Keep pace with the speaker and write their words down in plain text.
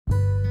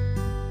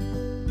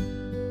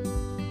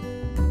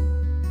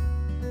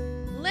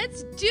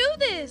Let's do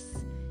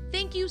this!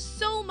 Thank you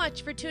so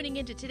much for tuning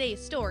into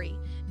today's story.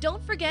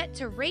 Don't forget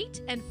to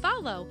rate and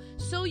follow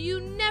so you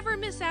never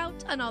miss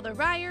out on all the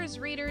Ryers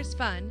Readers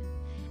fun.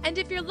 And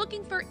if you're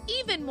looking for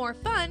even more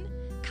fun,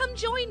 come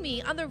join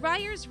me on the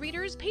Ryers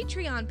Readers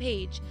Patreon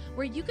page,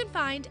 where you can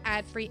find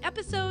ad-free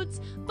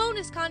episodes,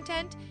 bonus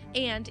content,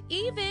 and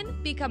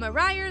even become a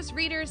Ryers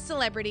Readers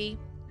celebrity.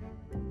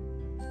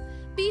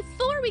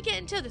 Before we get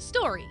into the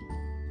story,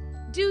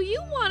 do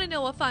you want to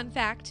know a fun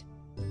fact?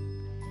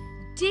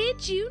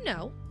 Did you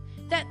know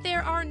that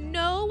there are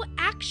no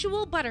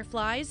actual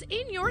butterflies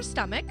in your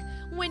stomach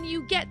when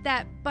you get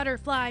that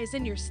butterflies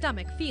in your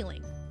stomach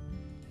feeling?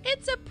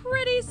 It's a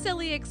pretty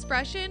silly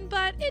expression,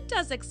 but it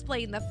does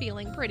explain the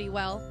feeling pretty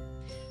well.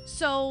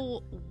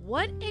 So,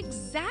 what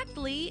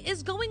exactly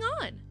is going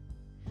on?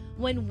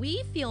 When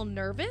we feel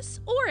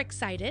nervous or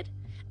excited,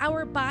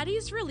 our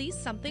bodies release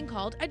something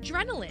called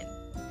adrenaline.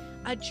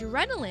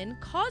 Adrenaline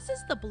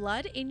causes the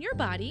blood in your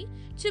body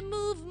to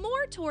move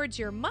more towards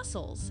your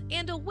muscles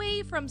and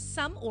away from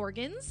some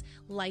organs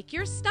like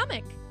your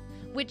stomach,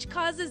 which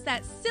causes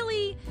that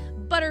silly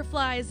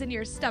butterflies in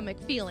your stomach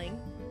feeling.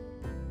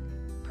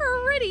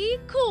 Pretty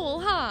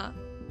cool, huh?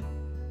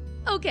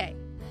 Okay,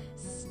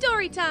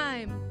 story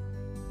time!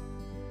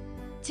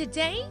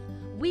 Today,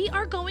 we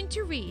are going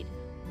to read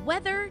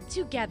Weather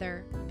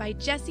Together by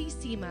Jessie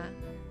Sima.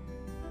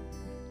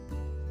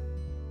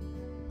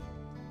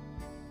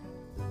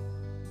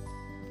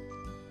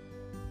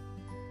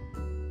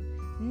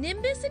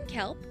 Nimbus and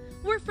Kelp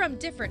were from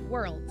different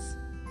worlds.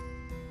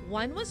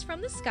 One was from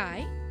the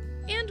sky,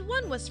 and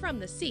one was from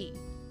the sea,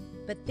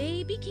 but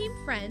they became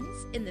friends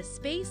in the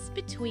space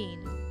between.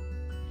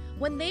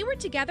 When they were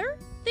together,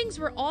 things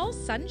were all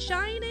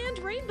sunshine and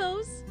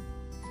rainbows.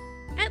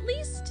 At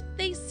least,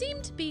 they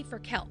seemed to be for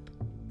Kelp.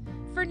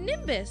 For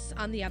Nimbus,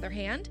 on the other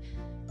hand,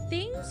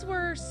 things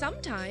were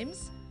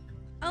sometimes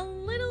a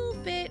little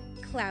bit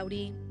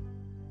cloudy.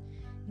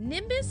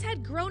 Nimbus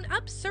had grown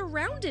up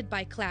surrounded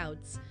by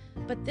clouds,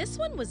 but this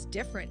one was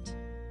different.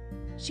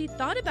 She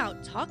thought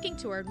about talking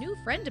to her new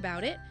friend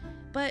about it,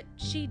 but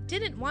she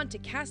didn't want to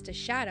cast a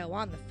shadow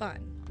on the fun.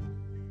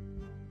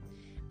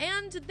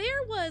 And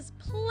there was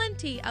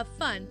plenty of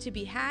fun to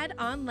be had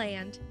on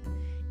land.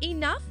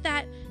 Enough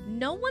that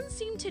no one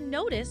seemed to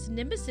notice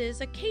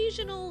Nimbus's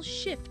occasional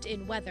shift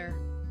in weather.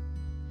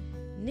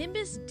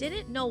 Nimbus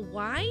didn't know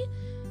why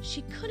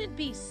she couldn't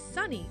be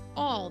sunny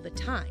all the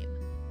time.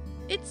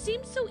 It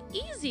seemed so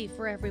easy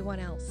for everyone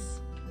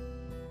else.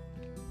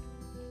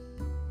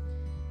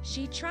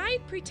 She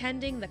tried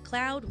pretending the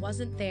cloud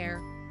wasn't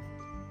there.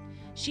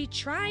 She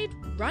tried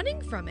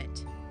running from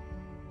it.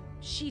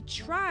 She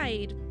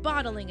tried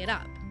bottling it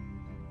up.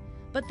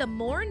 But the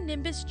more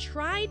Nimbus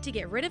tried to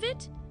get rid of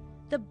it,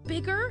 the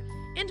bigger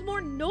and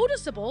more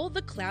noticeable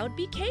the cloud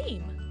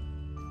became.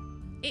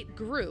 It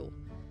grew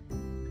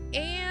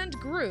and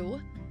grew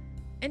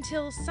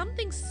until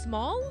something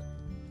small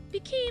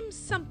became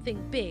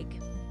something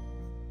big.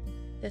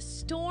 The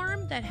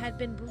storm that had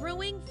been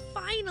brewing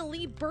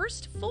finally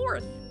burst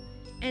forth,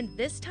 and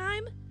this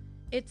time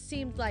it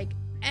seemed like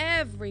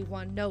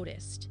everyone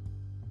noticed.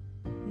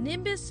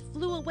 Nimbus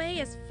flew away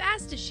as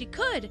fast as she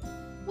could,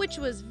 which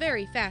was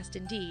very fast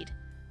indeed,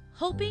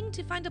 hoping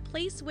to find a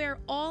place where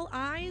all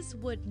eyes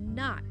would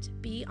not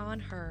be on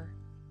her.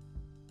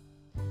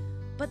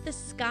 But the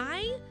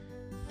sky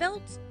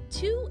felt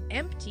too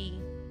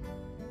empty,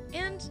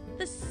 and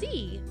the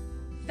sea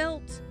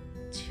felt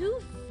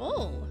too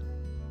full.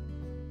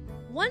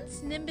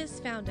 Once Nimbus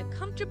found a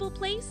comfortable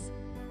place,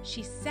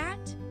 she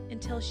sat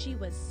until she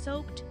was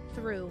soaked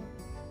through.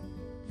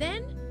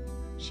 Then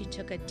she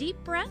took a deep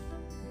breath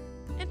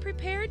and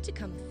prepared to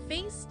come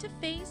face to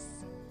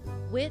face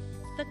with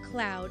the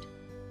cloud.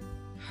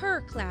 Her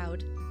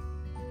cloud.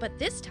 But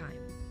this time,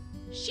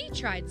 she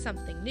tried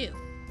something new.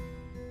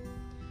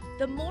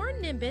 The more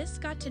Nimbus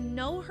got to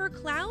know her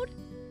cloud,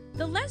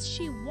 the less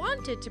she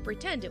wanted to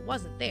pretend it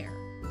wasn't there,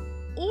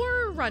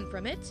 or run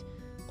from it,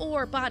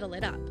 or bottle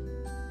it up.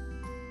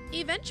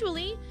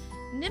 Eventually,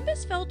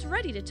 Nimbus felt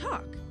ready to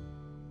talk,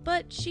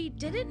 but she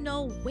didn't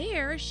know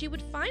where she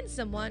would find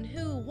someone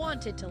who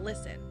wanted to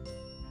listen.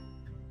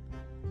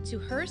 To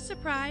her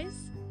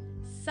surprise,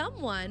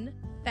 someone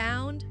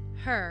found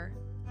her.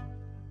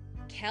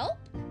 Kelp?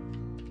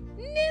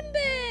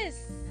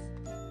 Nimbus!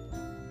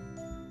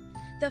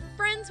 The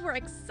friends were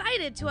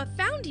excited to have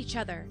found each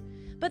other,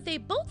 but they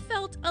both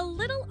felt a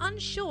little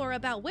unsure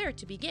about where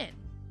to begin.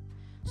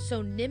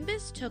 So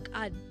Nimbus took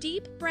a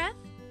deep breath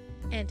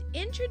and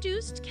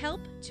introduced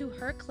Kelp to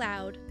her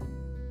cloud.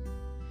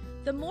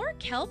 The more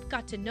Kelp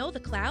got to know the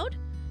cloud,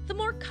 the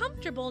more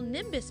comfortable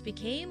Nimbus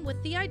became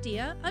with the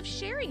idea of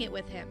sharing it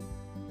with him.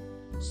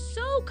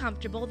 So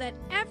comfortable that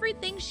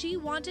everything she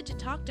wanted to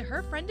talk to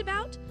her friend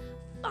about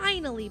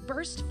finally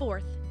burst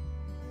forth.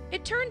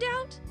 It turned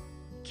out,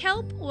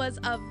 Kelp was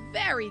a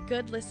very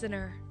good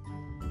listener.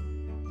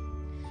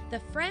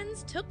 The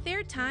friends took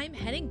their time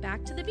heading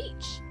back to the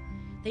beach.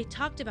 They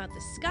talked about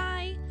the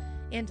sky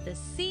and the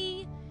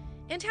sea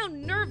and how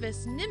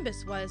nervous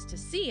Nimbus was to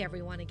see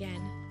everyone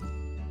again.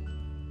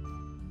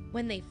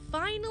 When they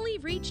finally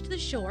reached the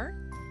shore,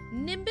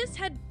 Nimbus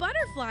had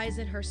butterflies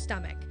in her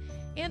stomach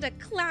and a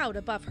cloud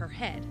above her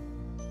head.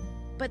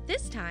 But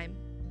this time,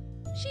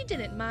 she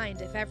didn't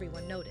mind if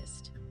everyone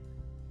noticed.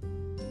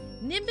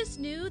 Nimbus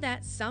knew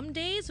that some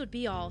days would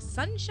be all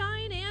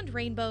sunshine and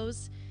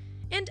rainbows,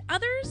 and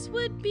others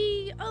would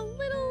be a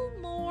little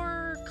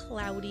more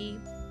cloudy.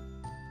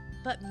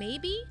 But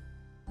maybe,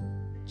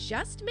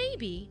 just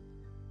maybe,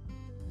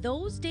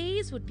 those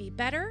days would be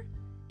better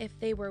if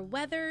they were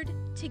weathered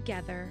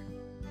together.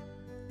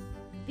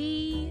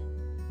 The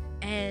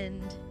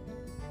end.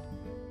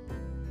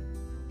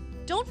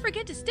 Don't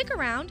forget to stick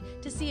around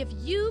to see if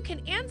you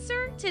can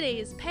answer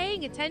today's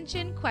paying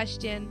attention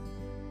question.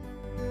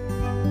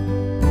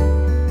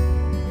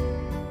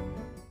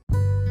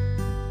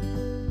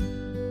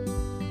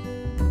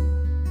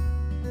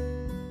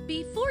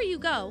 Before you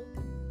go,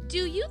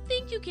 do you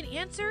think you can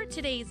answer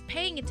today's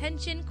paying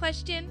attention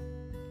question?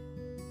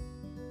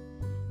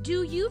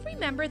 Do you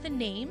remember the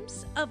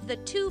names of the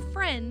two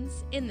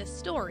friends in the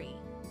story?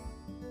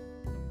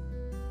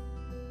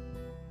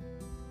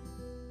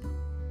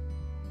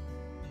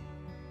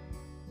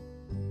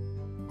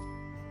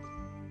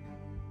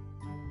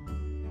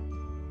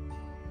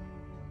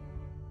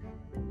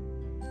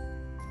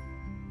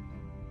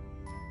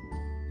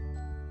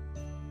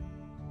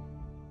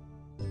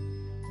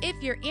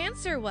 If your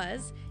answer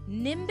was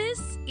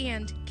Nimbus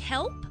and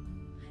Kelp,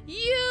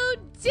 you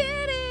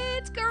did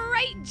it!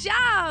 Great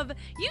job!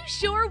 You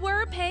sure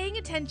were paying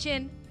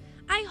attention.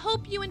 I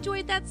hope you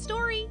enjoyed that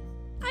story.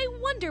 I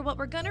wonder what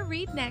we're gonna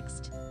read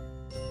next.